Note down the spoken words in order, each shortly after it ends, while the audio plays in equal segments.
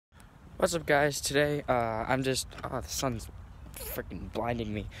What's up, guys? Today, the sun's freaking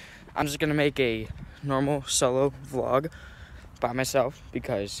blinding me. I'm just gonna make a normal solo vlog by myself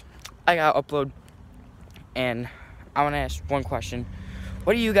because I gotta upload, and I wanna ask one question.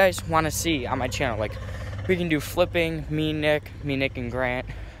 What do you guys wanna see on my channel? Like, we can do flipping, me, Nick, and Grant.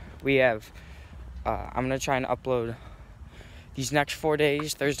 We have, I'm gonna try and upload these next 4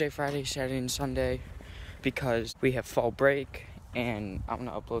 days, Thursday, Friday, Saturday, and Sunday, because we have fall break. And I'm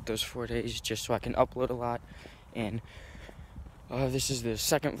gonna upload those 4 days just so I can upload a lot. And this is the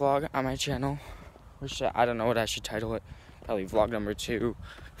second vlog on my channel, which I don't know what I should title it. Probably vlog number 2,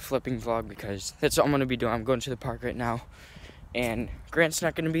 flipping vlog, because that's all I'm gonna be doing. I'm going to the park right now, and Grant's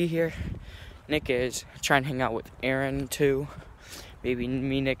not gonna be here. Nick is trying to hang out with Aaron too. Maybe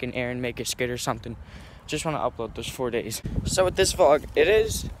me, Nick, and Aaron make a skit or something. Just want to upload those 4 days. So with this vlog, it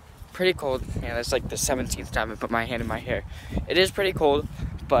is pretty cold. Yeah, that's like the 17th time I put my hand in my hair. It is pretty cold,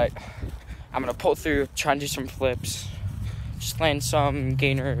 but I'm gonna pull through, try and do some flips, just land some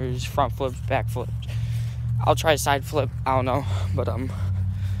gainers, front flips, back flips. I'll try a side flip, I don't know, but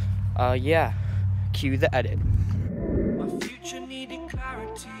yeah, cue the edit. My future needed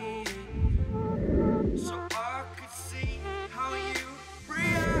clarity, so I could see how you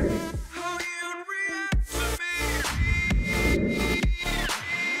react, to me.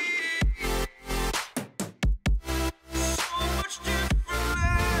 So much differently,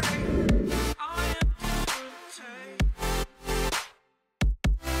 I am different.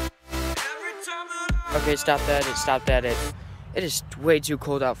 Every time that Okay, stop that. It is way too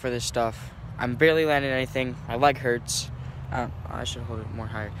cold out for this stuff. I'm barely landing anything. My leg hurts. I should hold it more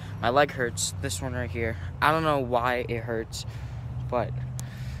higher. My leg hurts. This one right here. I don't know why it hurts, but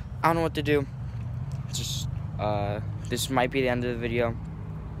I don't know what to do. Just, this might be the end of the video.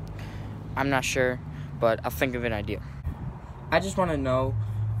 I'm not sure, but I'll think of an idea. I just want to know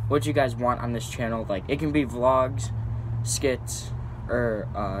what you guys want on this channel. Like, it can be vlogs, skits,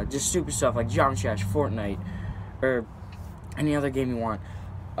 or just stupid stuff like Geometry Dash, Fortnite, or any other game you want.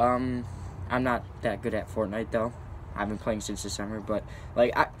 I'm not that good at Fortnite though. I've been playing since December, but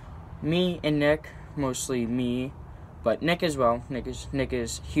like me and Nick, mostly me, but Nick as well. Nick is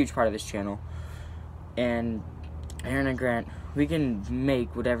a huge part of this channel, and Aaron and Grant. We can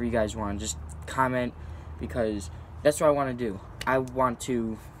make whatever you guys want. Just comment, because that's what I want to do. I want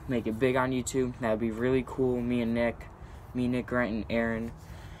to make it big on YouTube. That would be really cool. Me, Nick, Grant, and Aaron,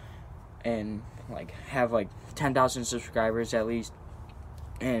 and like have like 10,000 subscribers at least,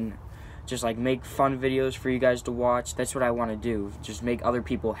 and just like make fun videos for you guys to watch. That's what I want to do. Just make other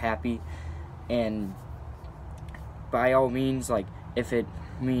people happy, and by all means, like if it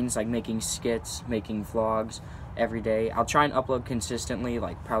means like making skits, making vlogs every day, I'll try and upload consistently,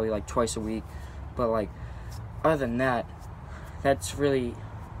 like probably like twice a week. But like other than that, that's really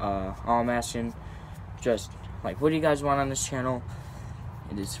all I'm asking. Just like, what do you guys want on this channel?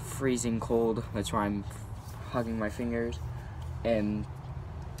 It is freezing cold. That's why I'm hugging my fingers. And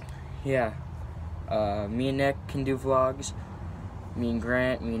yeah, me and Nick can do vlogs. Me and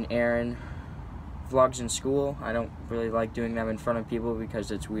Grant, me and Aaron. Vlogs in school. I don't really like doing them in front of people because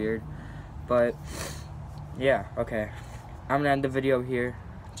it's weird. But yeah, okay. I'm gonna end the video here.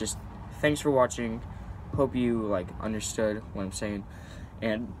 Just thanks for watching. Hope you like understood what I'm saying.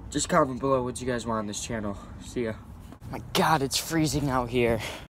 And just comment below what you guys want on this channel. See ya. My God, it's freezing out here.